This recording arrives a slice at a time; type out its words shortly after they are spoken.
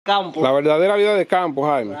Campo. La verdadera vida de campo,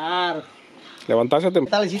 Jaime. Claro. Levantarse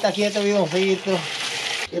temprano. Esta visita aquí, este bidoncito.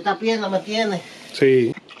 Esta pierna me tiene.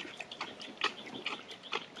 Sí.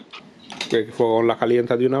 Que fogón la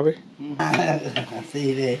calienta de una vez.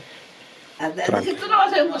 Así de. Si tú no vas a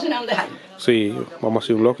hacer un cocinado de Jaime. Sí, vamos a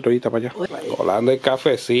hacer un bloque ahorita para allá. Colando el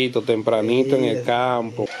cafecito tempranito en el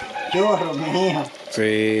campo. Chorro, mi hijo.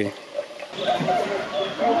 Sí.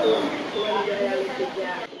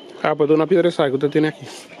 Ah, pues una piedra de sal que usted tiene aquí.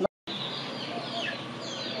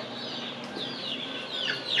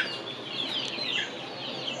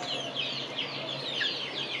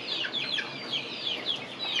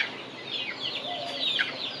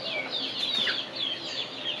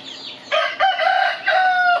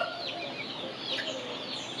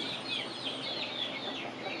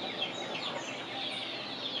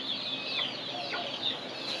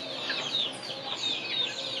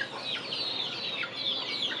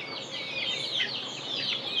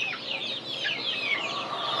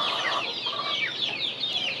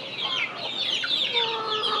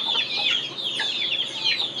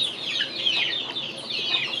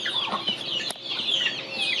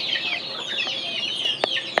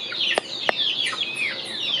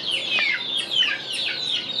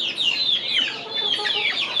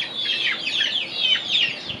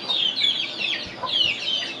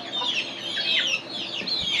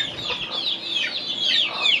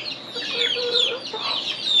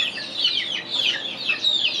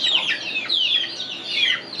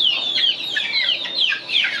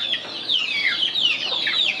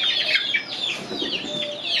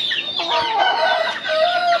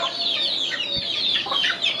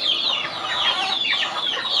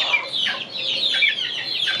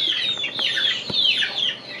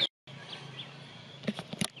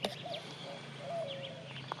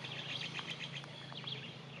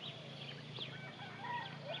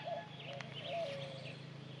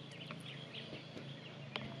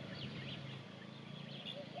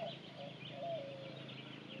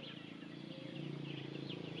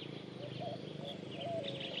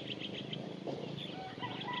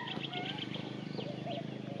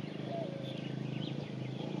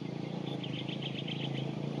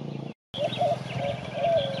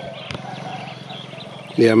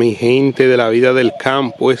 Y a mi gente de la vida del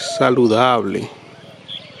campo es saludable.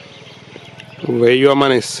 Un bello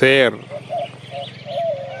amanecer.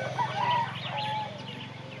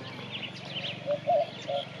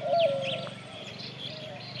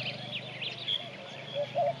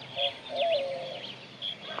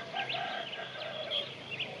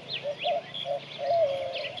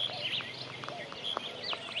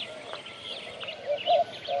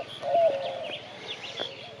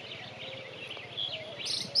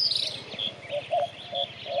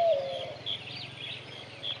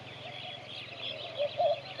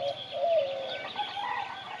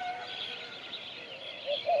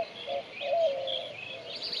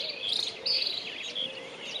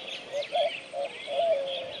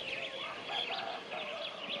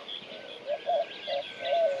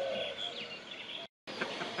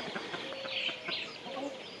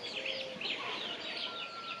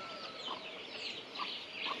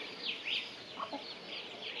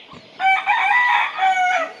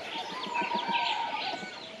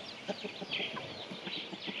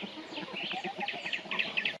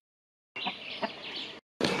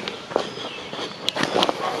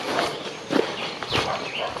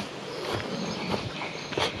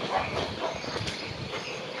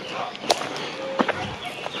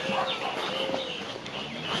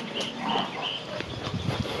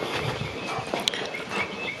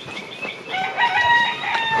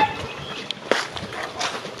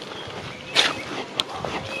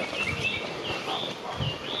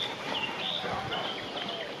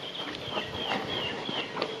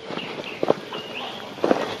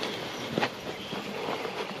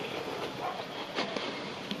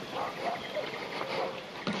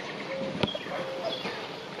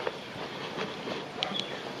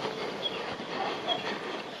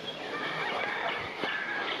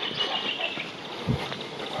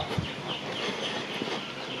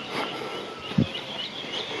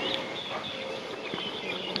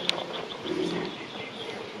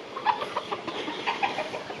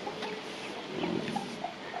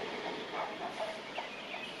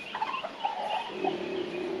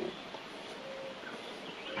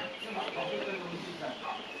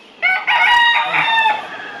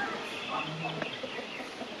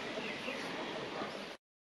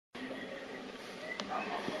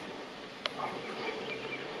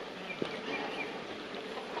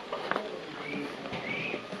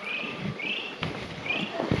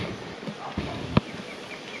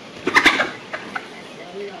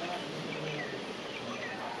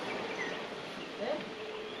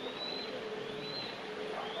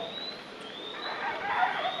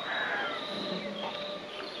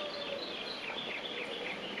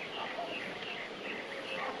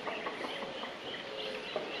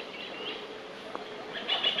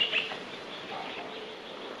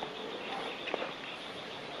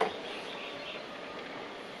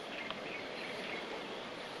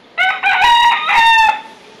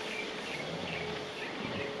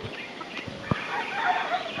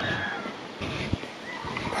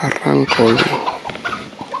 Arranco.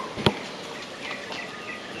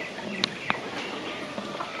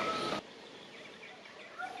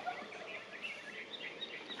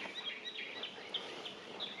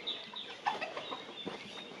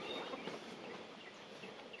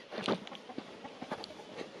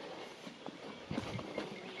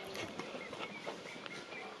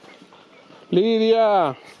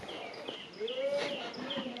 Lidia.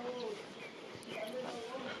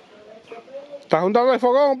 ¿Estás juntando el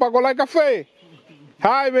fogón para colar el café?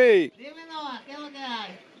 Jaime. Dime, Noah, ¿qué es lo que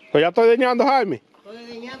hay? Pues ya estoy ordeñando, Jaime. Estoy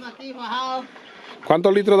ordeñando aquí, bajado.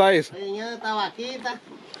 ¿Cuántos litros da eso? Ordeñando esta vaquita.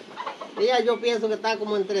 Ella yo pienso que está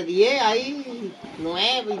como entre 10 ahí,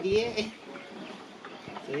 9 y 10.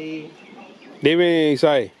 Sí. Dime,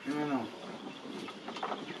 Isaí. No.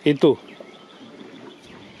 ¿Y tú?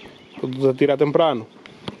 ¿Tú te tiras temprano?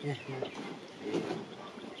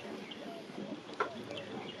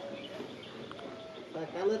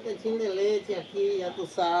 Sacando este chin de leche aquí, ya tú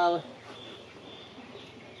sabes.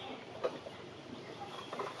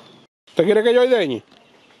 ¿Usted quiere que yo ordeñe?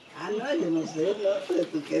 Ah, no, yo no sé, no,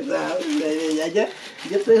 tú qué sabes.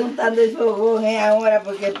 Yo estoy juntando el fogón ahora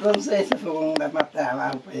porque entonces ese fogón da más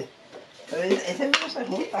trabajo. Pues. Entonces, ese no se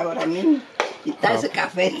junta ahora mismo. Y está ese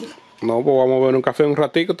café. No, pues vamos a beber un café un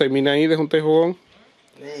ratico, termina ahí de juntar el fogón.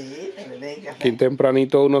 Sí, te bebé el café. Aquí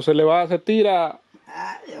tempranito uno se tira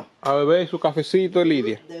Adiós. a beber su cafecito de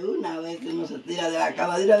Lidia. De una vez que uno se tira de la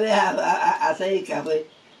cama, de una vez a hacer el café.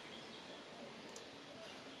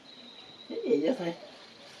 Sí, yo sé.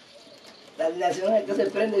 La dilación es que se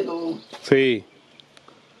prende como... Sí.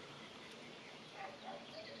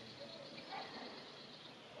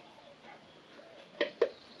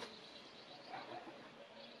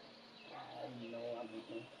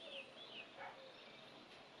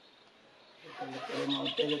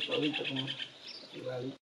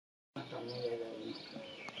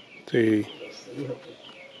 Sí.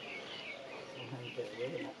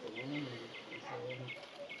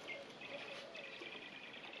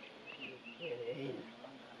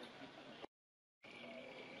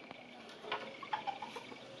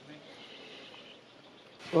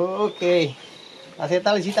 Ok. Así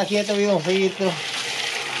esta visita aquí, este bidoncito.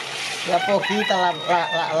 Ya poquita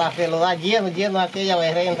la que lo da lleno aquella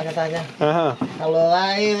berrenta que está allá. Ajá. La lo da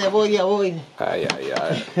ahí de boy a boy. Ay, ay,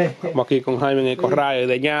 ay. Estamos aquí con Jaime en el corral,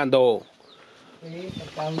 ordeñando Sí,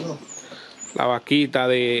 sacando la vaquita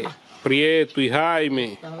de Prieto y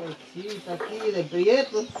Jaime. esta lechita aquí de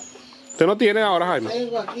prieto. ¿Usted no tiene ahora, Jaime?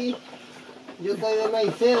 Tengo aquí. Yo estoy de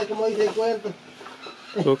Amanecer, como dice el cuento.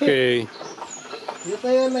 Ok. Yo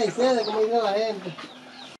estoy de Amanecer, como dice la gente.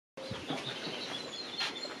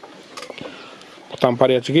 ¿Están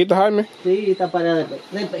paridas chiquitas, Jaime? Sí, está para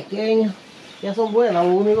de pequeño. Ya son buenas,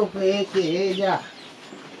 lo único que es que ella,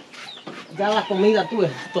 ya la comida tú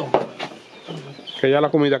esto. Que ya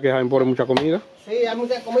la comida que Jaime pone mucha comida. Sí, hay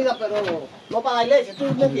mucha comida, pero no para dar leche, ¿tú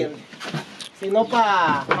me entiendes? Sino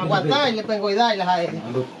para aguantarle, para engordarlas a ella.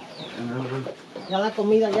 Ya la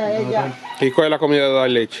comida ya ella, ¿Y cuál es la comida de dar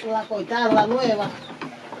leche? la cortaron, la nueva.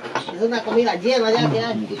 Es una comida llena ya que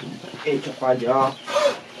hay. Hecho para allá.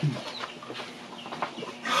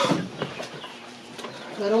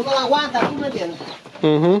 Pero uno la aguanta, ¿tú me entiendes?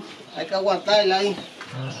 Hay que aguantarla ahí.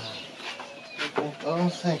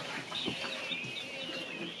 Entonces,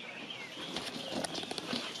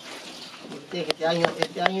 este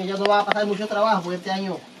año ya no va a pasar mucho trabajo, porque este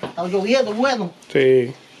año está lloviendo bueno.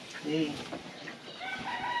 Sí. Sí.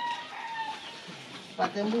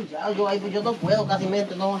 Parte mucho, algo ahí, pues yo no puedo casi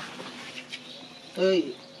mente, no.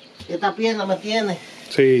 Esta pierna me tiene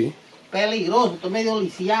Sí. peligroso, estoy medio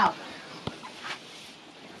lisiado.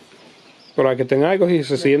 Pero hay que tener algo si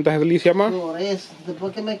se sienta delicia más. Por eso,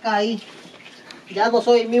 después que me caí, ya no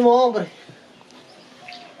soy el mismo hombre.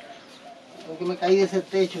 Porque me caí de ese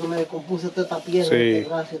techo, que me descompuse toda esta pierna, Sí. el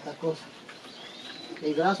brazo y esta cosa.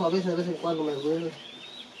 El brazo a veces, de vez en cuando me duele.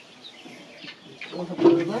 Entonces,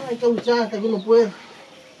 pues, nada, hay que luchar hasta que uno pueda.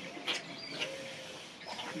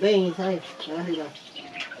 Ven, Isabel, arriba.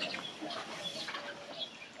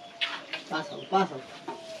 Pásalo, pásalo.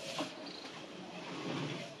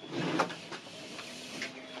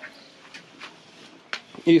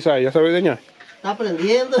 Isa, ¿ya sabe ordeñar? Está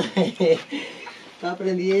aprendiendo. Está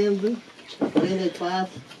aprendiendo. Aprende el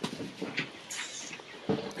paso.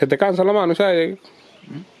 ¿Se te cansa la mano, Isa?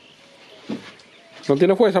 ¿No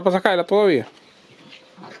tiene fuerza para sacarla todavía?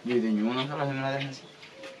 Y de ninguna sola se me la deja así.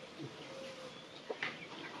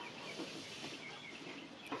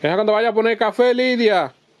 Deja cuando vaya a poner café,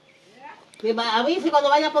 Lidia. Avise cuando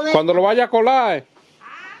vaya a poner. Cuando lo vaya a colar.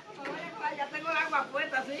 Ya tengo el agua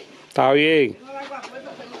puesta, ¿sí? Está bien. Tengo el agua puesta,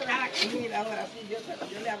 tengo que dejar aquí. Mira, ahora sí, yo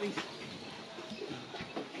le aviso.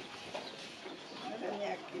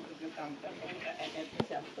 Venía aquí porque tampoco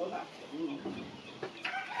se antoja.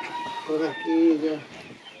 Por aquí ya.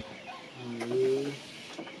 Ahí.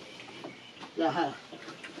 Ya, jala.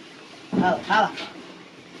 Jala.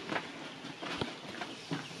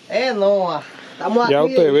 No, estamos aquí. Ya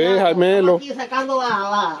usted ve, Jaimelo. Estamos aquí sacando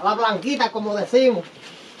la blanquita, como decimos.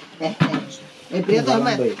 El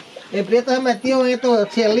Prieto se metió en estos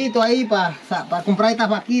cielitos ahí para comprar estas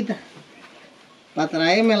vaquitas. Para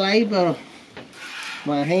traérmela ahí, pero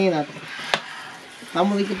imagínate.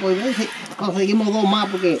 Estamos de que por ver si conseguimos 2 más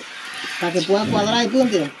porque para que pueda cuadrar, ¿tú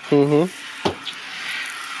entiendes?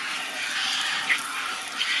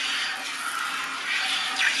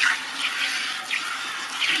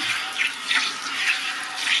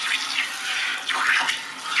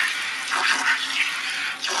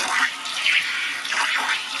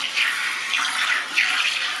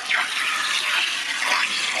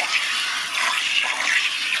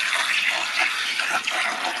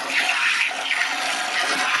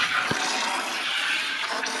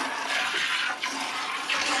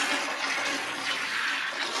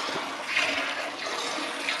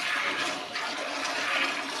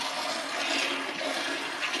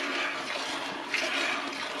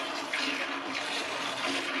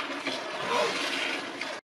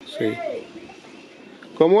 Sí.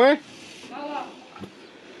 ¿Cómo es?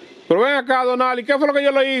 Pero ven acá, don Ali, ¿qué fue lo que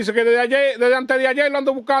yo le hice? Que desde antes de ayer lo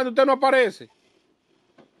ando buscando y usted no aparece.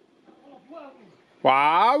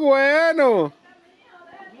 Ah, bueno.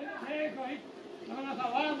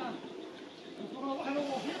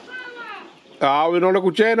 Ah, yo no lo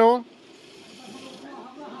escuché, ¿no?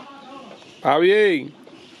 Ah, bien.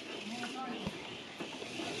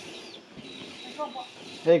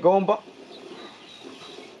 Hey, compa.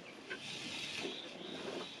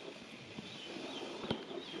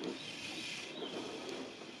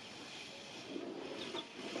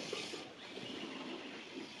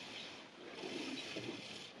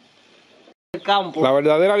 El campo. La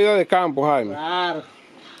verdadera vida de campo, Jaime. Claro.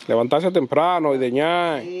 Levantarse temprano,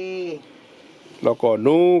 ordeñar, Sí. los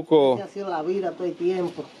conucos. Esa ha sido la vida todo el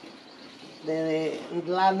tiempo. Desde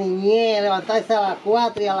la niñez, levantarse a las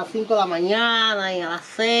 4 y a las 5 de la mañana y a las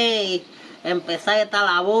 6, empezar esta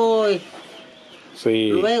labor. Sí.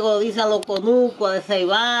 Luego dice a los conucos a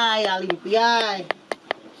deseivar, a limpiar,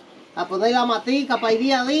 a poner la matica para ir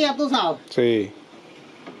día a día, tú sabes. Sí.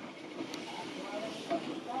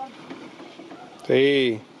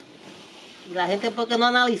 Sí. Y la gente porque no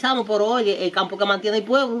analizamos, pero oye, el campo que mantiene el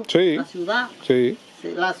pueblo, Sí. la ciudad. Sí.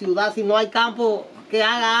 La ciudad, si no hay campo que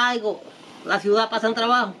haga algo, la ciudad pasa en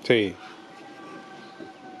trabajo. Sí.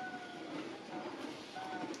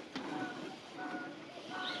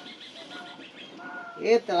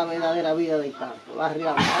 Esta es la verdadera vida del campo, la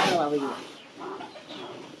realidad de la vida.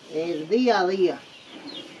 El día a día.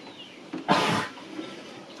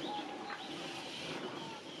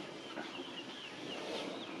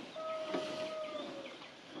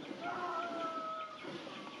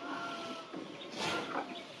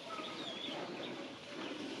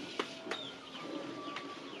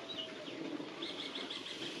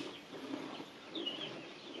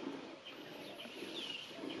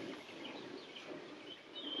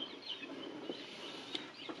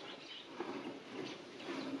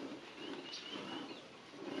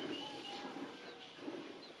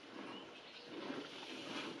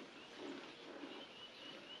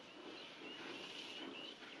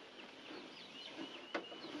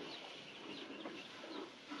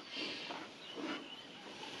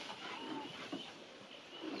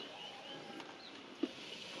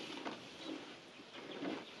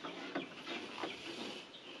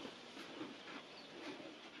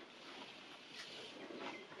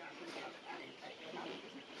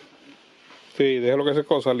 Sí, déjalo que se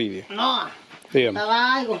cosa, Lidia. No, Dígame. ya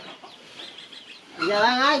dan algo. Ya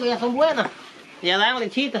dan algo, ya son buenas. Ya dan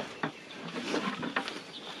lechitas.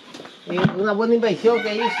 Es una buena inversión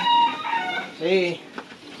que hice. Sí.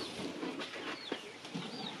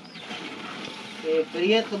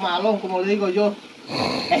 Prieto, malón, como le digo yo.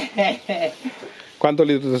 ¿Cuántos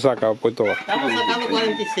litros te saca, Puerto Bajo? Estamos sacando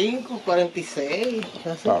 45, 46. Así.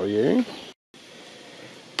 Está bien.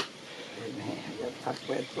 Está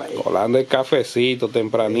puesto ahí. Colando el cafecito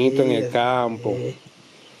tempranito en el campo.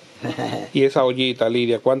 Y esa ollita,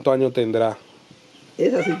 Lidia, ¿cuántos años tendrá?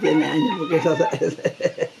 Esa sí tiene años, porque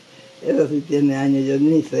esa sí tiene años, yo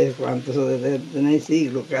ni sé cuánto, eso debe tener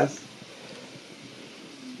siglos casi.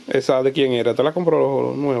 ¿Esa de quién era? ¿Te la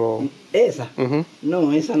compró nueva? ¿Esa? Ujú.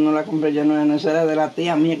 No, esa no la compré yo, no, esa era de la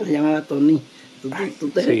tía mía que se llamaba Tony. ¿Tú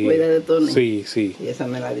te Sí. recuerdas de Tony? Sí, sí. Y esa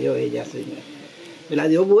me la dio ella, sí. Me la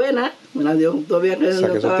dio buena, me la dio todavía que O sea,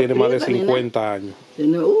 no que eso estaba tiene más de prieta ni nada. 50 años.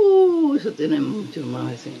 Eso tiene mucho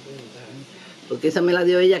más de 50 años. Porque esa me la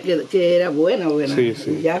dio ella que era buena. Sí,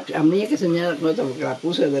 sí. Y ya a mí es que se me da cuenta porque la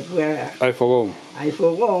puse después Hay fogón. al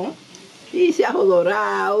fogón y se ha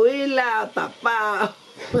dorado y la ha tapado.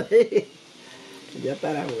 Ya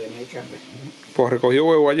estará buena el café. Pues recogió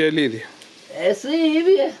huevo ayer, Lidia. Sí,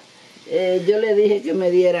 bien. Yo le dije que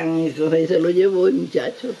me dieran eso y se lo llevó el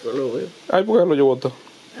muchacho, todo lo veo. Ay, ¿por qué lo llevó todo?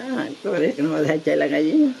 Ah, parece que no va a dejar echar la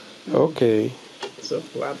gallina. Ok. Son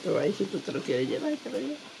 4 ahí, si tú te lo quieres llevar, te lo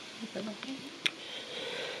llevas.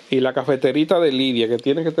 Y la cafeterita de Lidia, que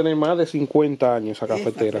tiene que tener más de 50 años esa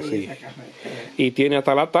cafetera, sí. Esa cafetera. Y tiene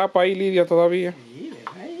hasta la tapa ahí, Lidia, todavía. Sí,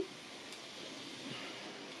 ¿verdad?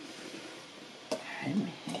 Ay,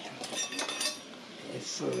 mi hija.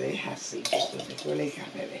 Eso es así, que se cuele el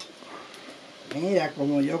café. Mira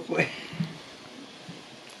como yo pues.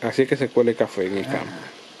 Así es que se cuele el café en el campo.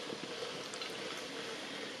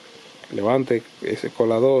 Levante ese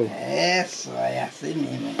colador. Eso es así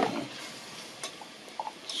mismo.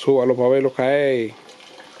 Súbalo para verlo caer.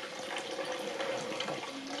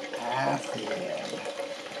 Así es.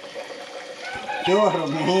 Chorro,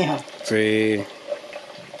 mi hijo. Sí.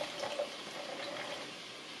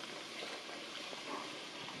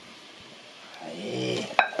 Ahí.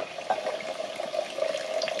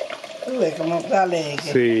 ¿Tú ves cómo sale?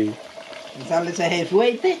 Sí. Sale ese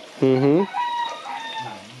fuerte. Ujú.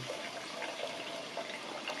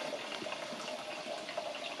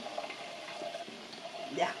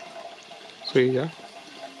 Ya. Sí, ya.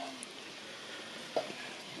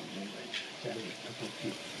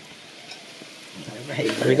 ¿Hay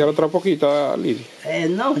que echar otra poquita, Lidia?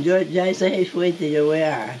 No, yo ya ese es fuerte, yo voy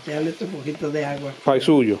a echarle otro poquito de agua. Para el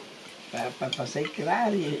suyo. Para hacer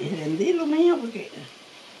claro y rendir lo mío, porque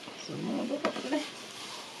somos 2 para 3.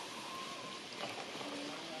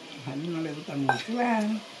 A mí no le gusta muy claro.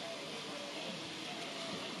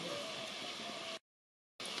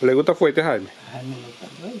 ¿Le gusta fuerte, Jaime? A mí me gusta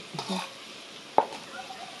fuerte.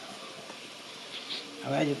 A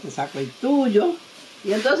ver, yo te saco el tuyo.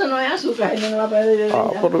 Y entonces no hay azúcar, y no va a poder beber.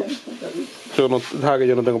 Pero yo no, ¿sabes que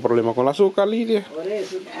yo no tengo problema con el azúcar, Lidia? Por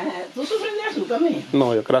eso, ¿tú sufres de azúcar, mío?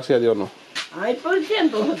 No, yo gracias a Dios no. Ay, ¿por qué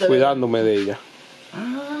entonces te Cuidándome de ella.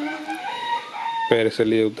 Espérese,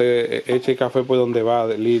 Lidia, usted eche el café por donde va,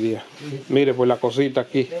 Lidia. Sí. Mire, pues la cosita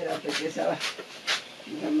aquí. Espérate, que esa va.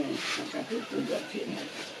 Déjame sacar tu tuyo aquí.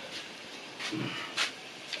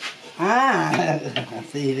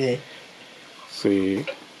 Así de. Sí.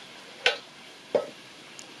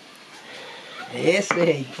 Ese es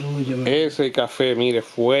el tuyo. Ese café, mire,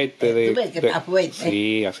 fuerte. ¿Tú ves que está fuerte?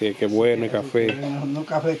 Sí, así es que bueno el café. No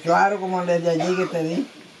café claro como el de allí que te di.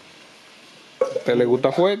 ¿A usted le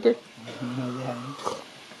gusta fuerte?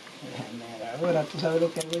 Ahora tú sabes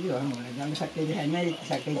lo que hago yo, amor. Ya me saqué de Jaime y te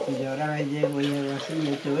saqué el tuyo. Ahora llevo así,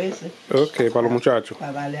 he hecho ese. Ok, para los muchachos.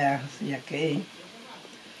 Para darle así a aquel.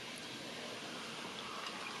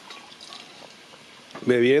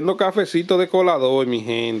 Bebiendo cafecito de colador, mi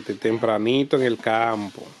gente, tempranito en el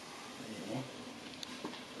campo.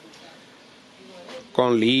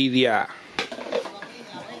 Con Lidia.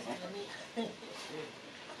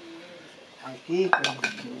 Aquí, pues,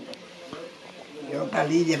 yo para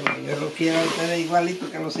Lidia, porque yo los quiero a ustedes igualitos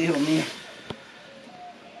que los hijos míos.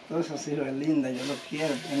 Todos esos hijos lindos, yo los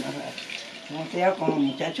quiero. Hemos criado con los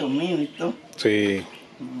muchachos míos y todo. Sí.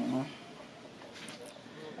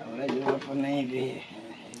 Ahora yo voy a poner víveres.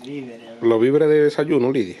 Los víveres de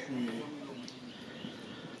desayuno, Lidia. Sí.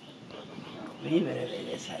 Víveres de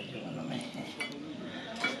desayuno, me.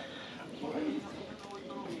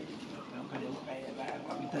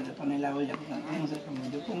 Antes de poner la olla, porque entonces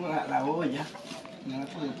como yo pongo la olla, no la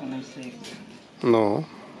puedo poner seca. No,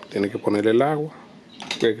 tiene que ponerle el agua.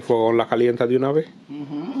 Que el fogón la calienta de una vez.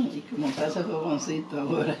 Y como está ese fogoncito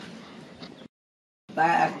ahora.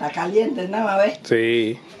 Está caliente, nada más, ¿ves?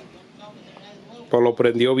 Sí. Pues lo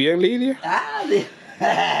prendió bien, Lidia. A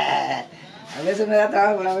veces me da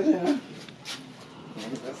trabajo, pero a veces no.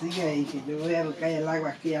 Así que yo voy a buscar el agua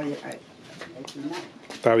aquí al final.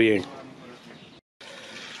 Está bien.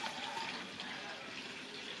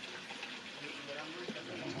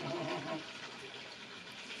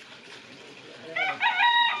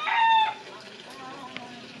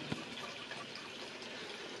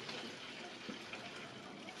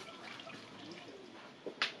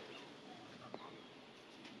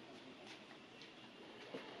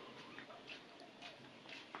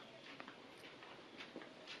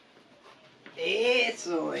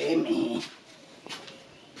 Eso es, mi.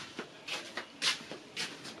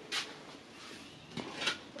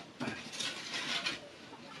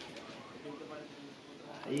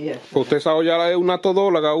 Usted sabe ya es una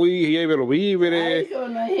todóloga, uy, lleve los víveres,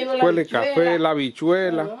 el café, la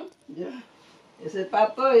habichuela. Ese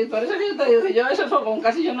pato, y por eso que yo te digo que yo ese fogón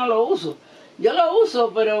casi yo no lo uso. Yo lo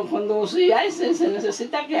uso, pero cuando sí hay, se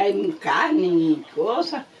necesita que hay carne y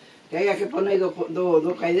cosas, que haya que poner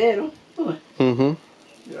dos caideros.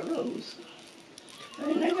 Yo lo uso.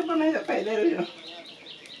 No hay que poner dos caideros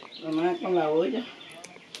yo. Nomás con la olla.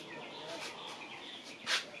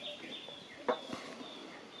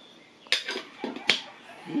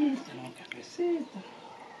 Y tengo un cafecito.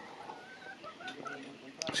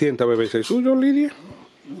 Sienta, bebé, ¿es suyo, Lidia?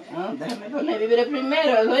 No, déjame poner víveres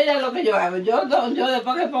primero, eso es lo que yo hago. Yo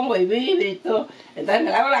después que pongo el víver y todo, entonces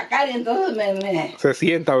me lavo la cara y entonces se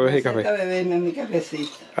sienta, bebé, el café. Me sienta beberme mi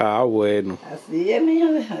cafecito. Ah, bueno. Así es, mijo,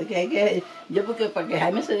 yo porque para que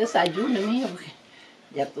Jaime se desayune, mijo, porque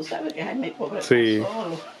ya tú sabes que Jaime es pobre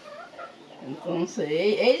solo. Entonces,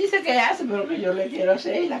 él dice que hace, pero que yo le quiero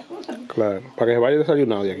hacer las cosas. Claro, para que se vaya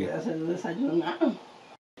desayunado de aquí. Voy a hacer desayunado.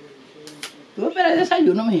 ¿Tú esperas el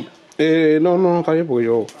desayuno, mijo? No, está bien, porque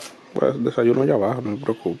yo desayuno allá abajo, no me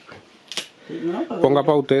preocupe. No, ponga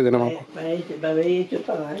para ustedes, nada más. Para ver hecho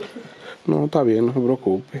para dar. No, está bien, no se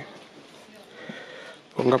preocupe.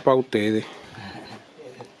 Ponga para ustedes.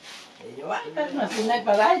 No hay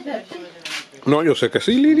para dar. No, yo sé que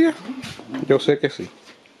sí, Lidia. Yo sé que sí.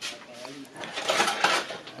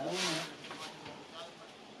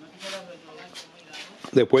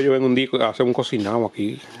 Después yo vengo un día a hacer un cocinado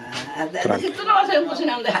aquí. ¿Tú no vas a hacer un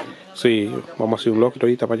cocinado de Jaime? Sí, vamos a hacer un locro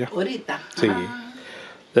ahorita para allá. ¿Ahorita? Sí.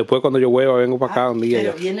 Después cuando yo vuelva vengo para acá un día.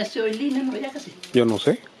 Pero viene Lina, ¿no? Ya casi. Yo no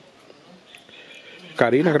sé.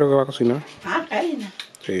 Karina creo que va a cocinar. Ah, Karina.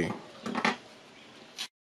 Sí.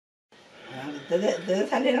 Ustedes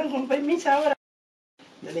salieron con permiso ahora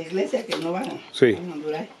de la iglesia que no van a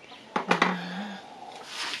Honduras.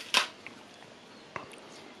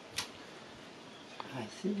 Ay,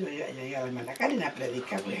 sí, yo iba a la hermana Karina a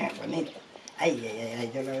predicar, pues es bonito.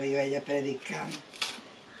 Ay, yo la veo a ella predicando.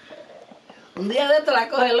 Un día de esto la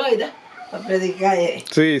coge Loida para predicar.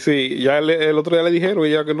 Sí, ya el otro día le dijeron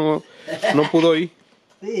ella que no pudo ir.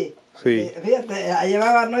 Sí. Fíjate, a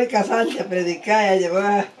llevaba a Noy Casante a predicar, a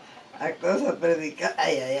llevar a cosas a predicar.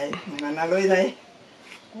 Ay, mi hermana Loida es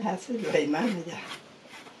así, los hermanos ya.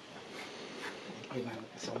 Los hermanos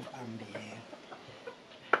que son tan bien.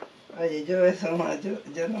 Oye, yo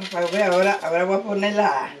no pagué, ahora voy a poner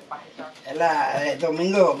el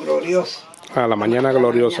domingo glorioso. La mañana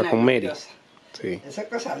gloriosa con Mary. Sí. Esa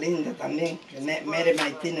cosa linda también, que Mary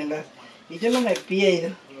Martínez. Y yo no me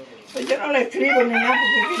pierdo. Pues yo no le escribo ni nada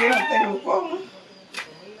porque yo no tengo cómo.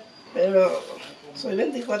 Pero soy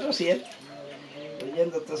 24/7,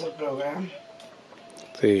 oyendo todos esos programas.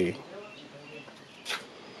 Sí.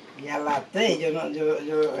 Y a las 3,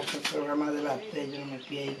 esos programas de las 3 yo no me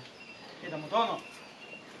pierdo.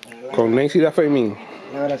 Con Nancy da Fermín.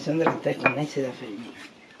 La oración de las 3 con Nancy da Fermín.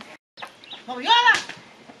 ¡No viola!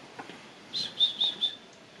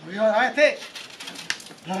 ¡No viola, este!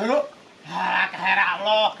 ¡Claro! ¡Ah, la cajera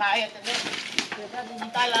loca! Te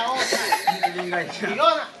quitar la otra.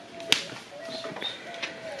 ¡Viola!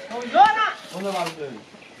 ¡No viola! ¿Dónde va usted?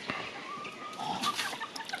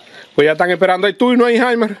 Pues ya están esperando el turno ahí,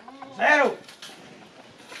 Jaime. ¡Cero!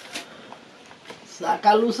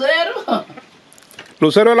 ¡Saca Lucero!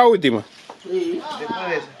 ¿Lucero es la última? Sí. Después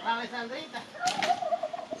de eso. La Alessandrita.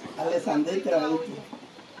 Alessandrita, la última.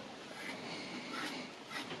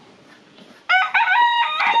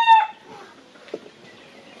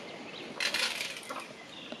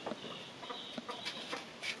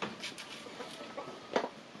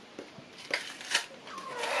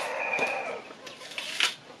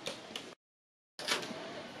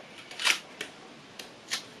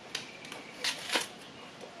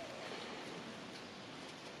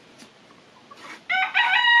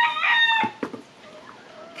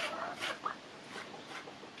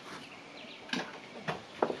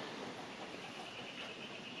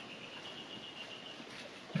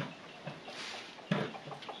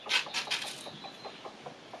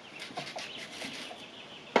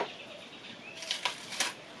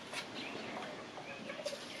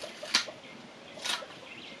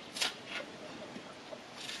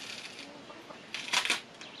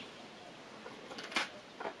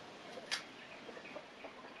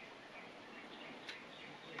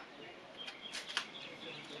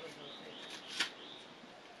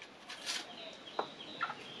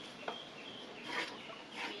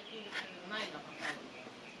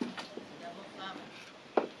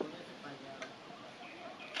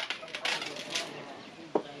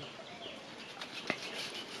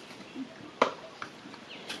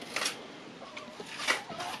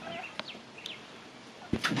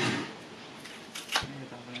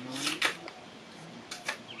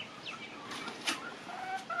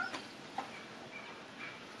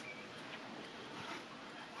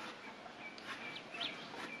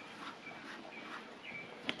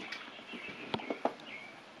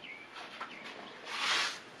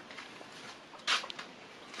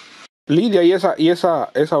 Lidia, y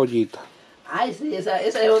esa ollita. Ay, sí, esa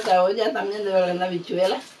es otra olla también de ablandar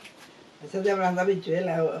habichuela. Esa es de ablandar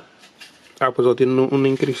habichuela. Ah, pues tiene una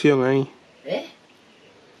inscripción ahí. ¿Eh?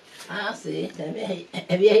 Ah, sí,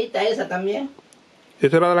 es viejita esa también.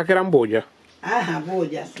 Esa era de las que eran boyas. Ajá,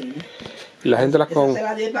 boya, sí. Y la gente las Esa con... se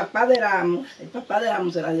la dio el papá de Ramos. El papá de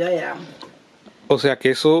Ramos se la dio a Ramos. O sea que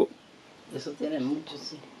eso... Eso tiene mucho,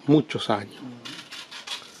 sí. Muchos años.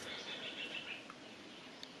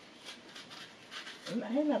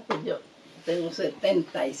 Imagínate, yo tengo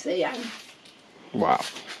 76 años. Wow.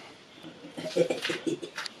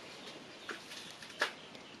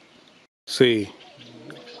 Sí.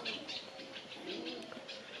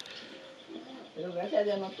 Pero gracias a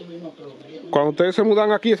Dios no tuvimos problemas. Cuando ustedes se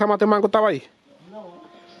mudan aquí, ¿esa matemango estaba ahí? No,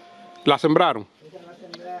 ¿La sembraron? ella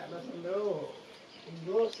la sembró en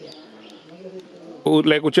Rusia. No sé si tú...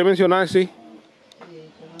 Le escuché mencionar, sí. Sí,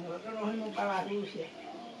 cuando nosotros nos fuimos para Rusia,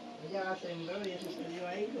 ella la sembró y eso se dio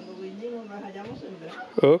ahí. Cuando vinimos nos hallamos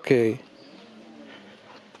sembrado. Ok.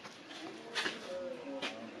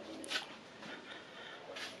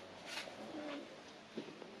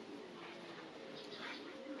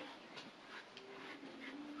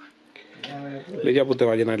 Lidia, pues te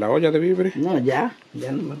va a llenar la olla de víveres. No, ya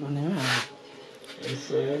no me pone nada.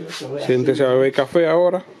 Eso es lo que voy a Siéntese a beber café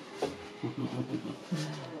ahora.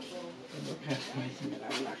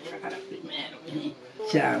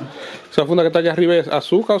 Chao. Esa funda que está allá arriba es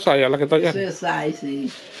azúcar o sal, la que está allá Eso arriba. es ay,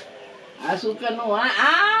 sí. Azúcar no hay.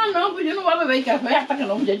 Ah, no, pues yo no voy a beber café hasta que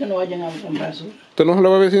los muchachos no vayan a comprar azúcar. ¿Usted no se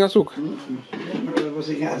lo bebe sin azúcar? Yo no bebo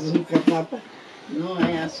sin azúcar, papá. No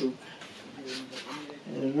hay azúcar.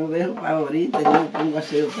 No dejo para ahorita, yo pongo a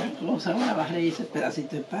hacer otra cosa, una barrera y ese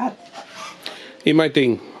pedacito de pata. ¿Y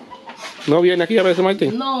Martín? ¿No viene aquí a veces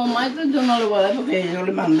Martín? No, maestro, yo no le voy a dar porque yo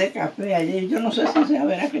le mandé café ayer. Yo no sé si se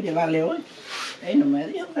verá que llevarle hoy. Él no me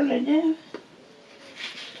dijo que le lleve.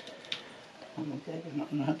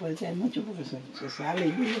 No se puede echar mucho porque se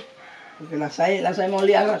sale. Porque las hay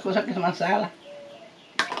molidas, las cosas que son más salas.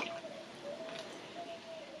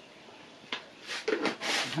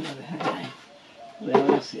 Déjame dejar ahí. Voy a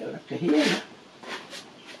ver si ahora que hiela.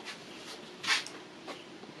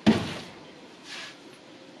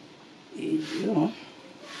 Y yo...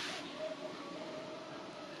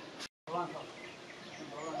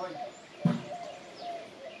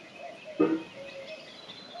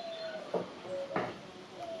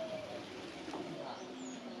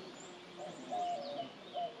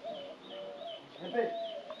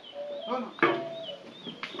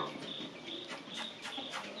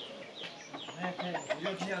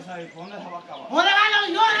 ¿Dónde va la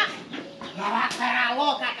millona? La vaca era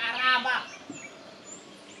loca, caramba.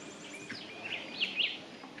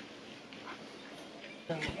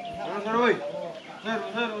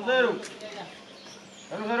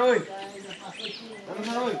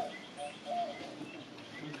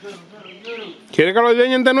 ¿Quiere que lo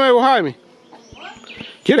ordeñen de nuevo, Jaime?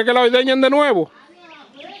 ¿Quiere que lo ordeñen de nuevo?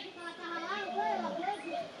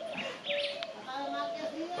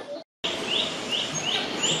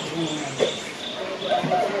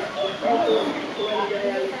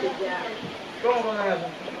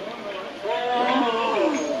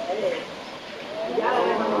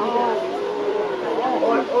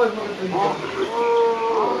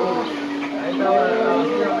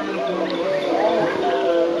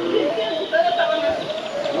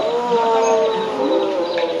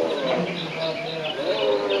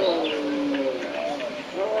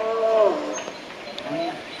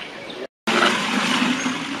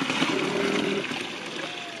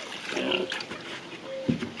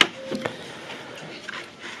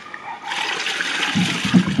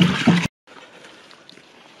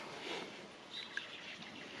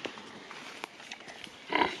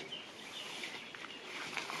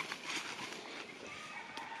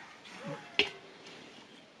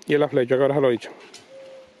 Y la flecha que ahora se lo he dicho.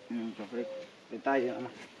 Detalle nada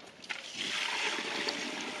más.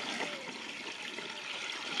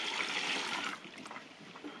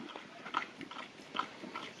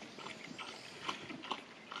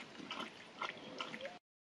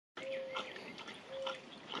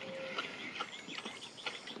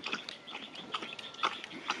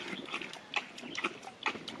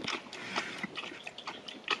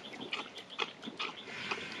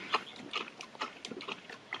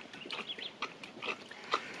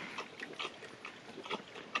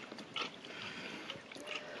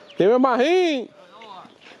 Dime Magín.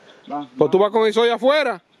 Pues tú vas con el soy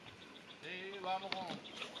afuera. Sí, vamos con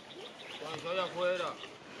el soy afuera.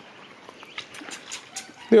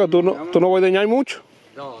 Digo, tú no vas a ordeñar mucho.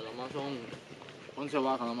 No, nomás son 11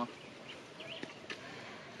 vacas nomás.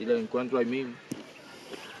 Y los encuentro ahí mismo.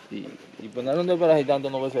 Y poner un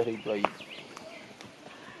desparasitante no becerrito ahí.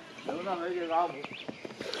 De una vez llegamos.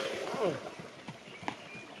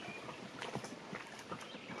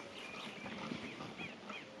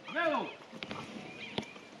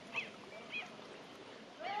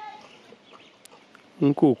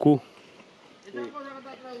 Un cucú. Esa cosa que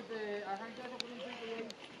está atrás, usted arranca eso con un pico y ahí.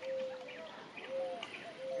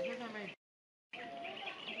 Ese cemento.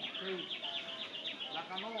 Sí. La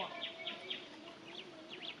canoa.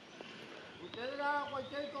 Usted le da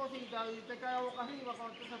cualquier cosita y usted cae a boca arriba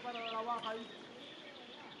cuando usted se para de la vaca ahí.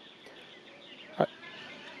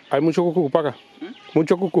 Hay mucho cucú para acá.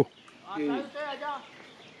 Mucho cucú. Hasta usted allá.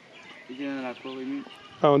 ¿Y tiene la coba ahí mismo?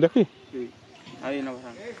 ¿A dónde aquí? Sí. Ahí en la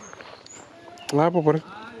barranca. Ah, pues por eso.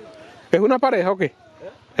 ¿Es una pareja o qué?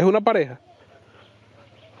 ¿Es una pareja?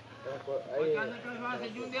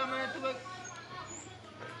 Yo un día me estuve.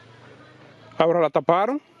 Ahora la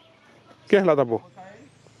taparon. ¿Quién la tapó?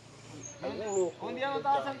 Un día no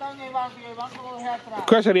estaba sentado en el banco y el banco lo dejé atrás.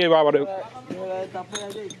 ¿Qué sería el bávaro? Yo la destapé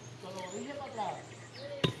allí. Lo dije para atrás.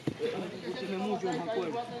 Tiene mucho, no me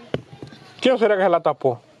acuerdo. ¿Quién será que se la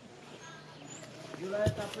tapó? Yo la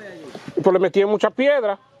destapé allí. Pues le metí mucha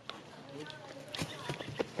piedra.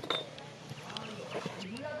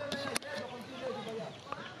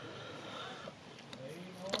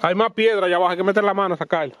 Hay más piedra allá abajo, hay que meter la mano a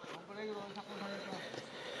sacarla.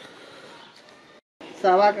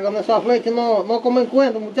 Esa vaca con esos afleches no comen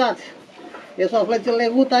cuento, muchachos. Esos afleches les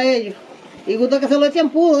gusta a ellos. Y gusta que se lo echen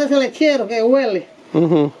puro de ese lechero que huele.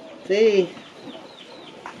 Sí.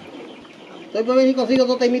 Estoy por ver si consigo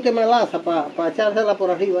dos temitas de melaza para echársela por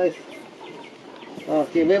arriba eso. Para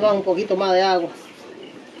que beban un poquito más de agua.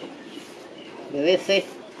 Le dé sed.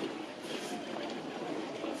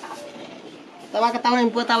 Esta vaca estaba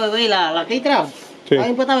impuesta a beber, la que trajo. Sí. Estaba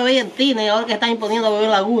impuesta a beber en tina y ahora que están imponiendo a beber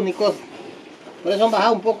en laguna y cosas. Por eso han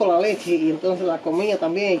bajado un poco la leche y entonces la comida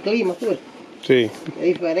también, el clima, ¿tú ves? Sí. Es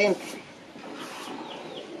diferente.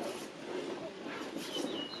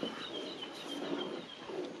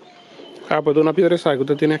 Ah, pues de una piedra de sal que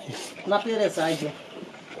usted tiene aquí. Una piedra de sal.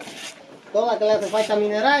 Toda la que le hace falta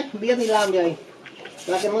mineral, viene y lambe ahí.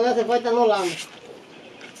 La que no le hace falta no lambe.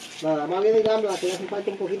 Nada más viene y lambe la que le hace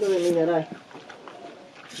falta un poquito de mineral.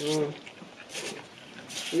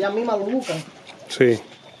 Ellas mismas lo buscan. Sí.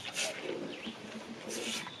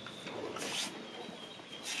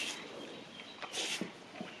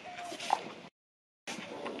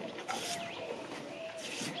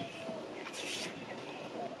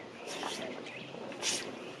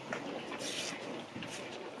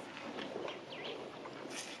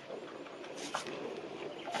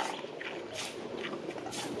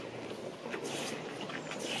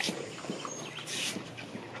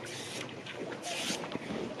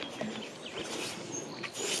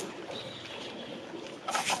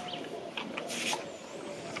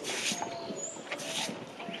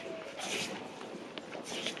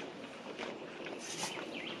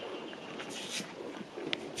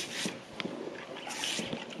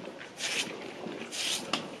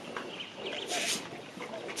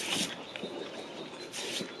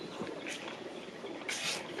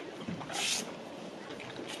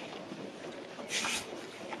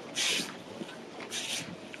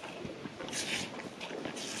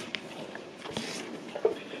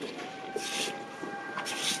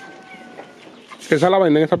 Esa la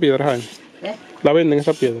venden, esa piedra, Jaime. ¿Eh? La venden,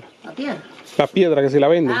 esa piedra. ¿La piedra? La piedra que si la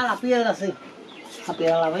venden. Ah, la piedra sí. La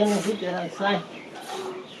piedra la venden, sí, piedra de sal.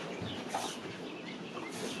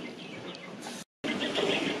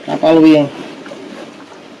 Tápalo bien.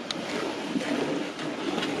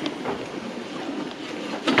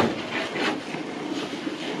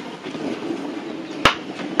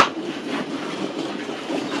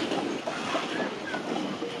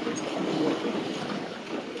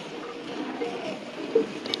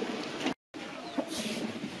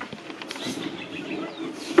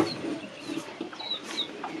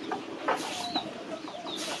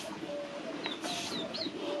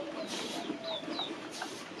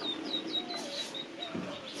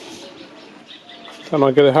 O sea, no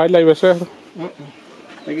hay que dejarla y becerro.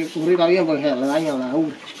 Hay que cubrirla bien porque le daña la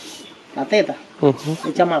ubre. La teta.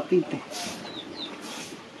 Echa matito.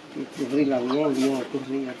 Hay que cubrirla bien, bien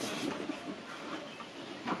cubrirla.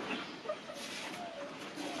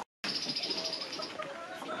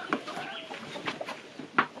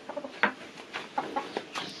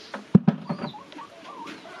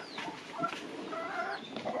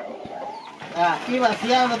 Aquí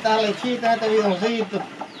vaciando esta lechita, este bidoncito.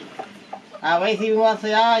 A ver si uno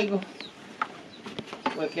hace algo.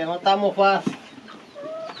 Porque no estamos fácil.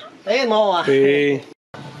 No. Sí.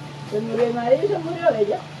 Se murió el marido y se murió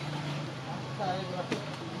ella.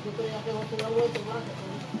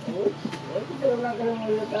 Pero Blanca se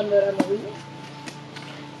murió cuando era novia.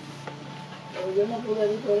 Pero yo no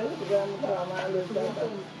pude ir por eso porque era muy calamaro.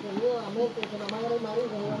 Que la madre del marido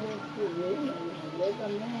Yo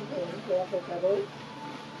también, que era pescador.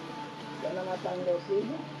 Ya no matan los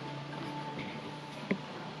hijos.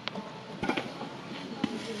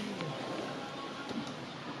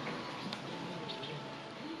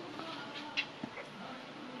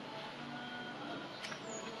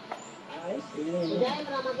 Ay, sí. ¿Ya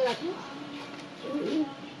entra la máquina aquí? Sí.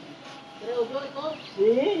 Creo yo y todo.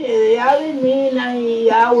 Sí, Ave, Mina y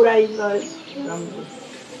Aura y todo eso.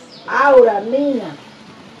 Aura, Mina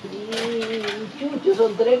y Chucho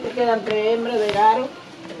son tres que quedan tres hembras de Garo.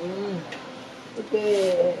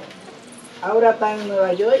 Porque Aura está en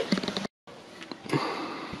Nueva York.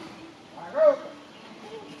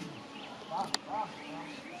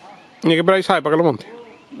 ¿Y qué por ahí sabe para que lo monte?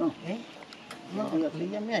 No, No,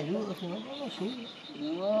 ella me ayuda, si no, no lo subo.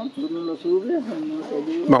 no, tú no lo subes, no te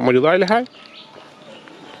ayuda. Vamos a ayudarles, Jaime.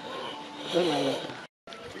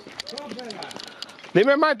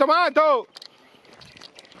 Dime, maestro, maestro.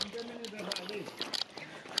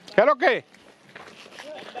 ¿Qué es lo que?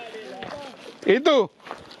 ¿Y tú?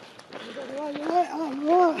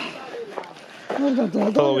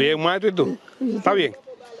 ¿Todo bien, maestro? ¿Y tú? ¿Está bien?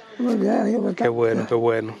 Muy bien, Qué bueno, qué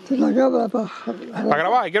bueno. la cámara ¿Para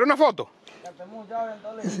grabar? ¿Quieres una foto?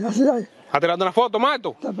 así hay. ¿A tirando una foto,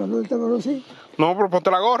 maestro? Pero sí. No, pero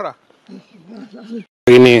ponte la gorra.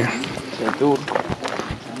 Vine. Se turco.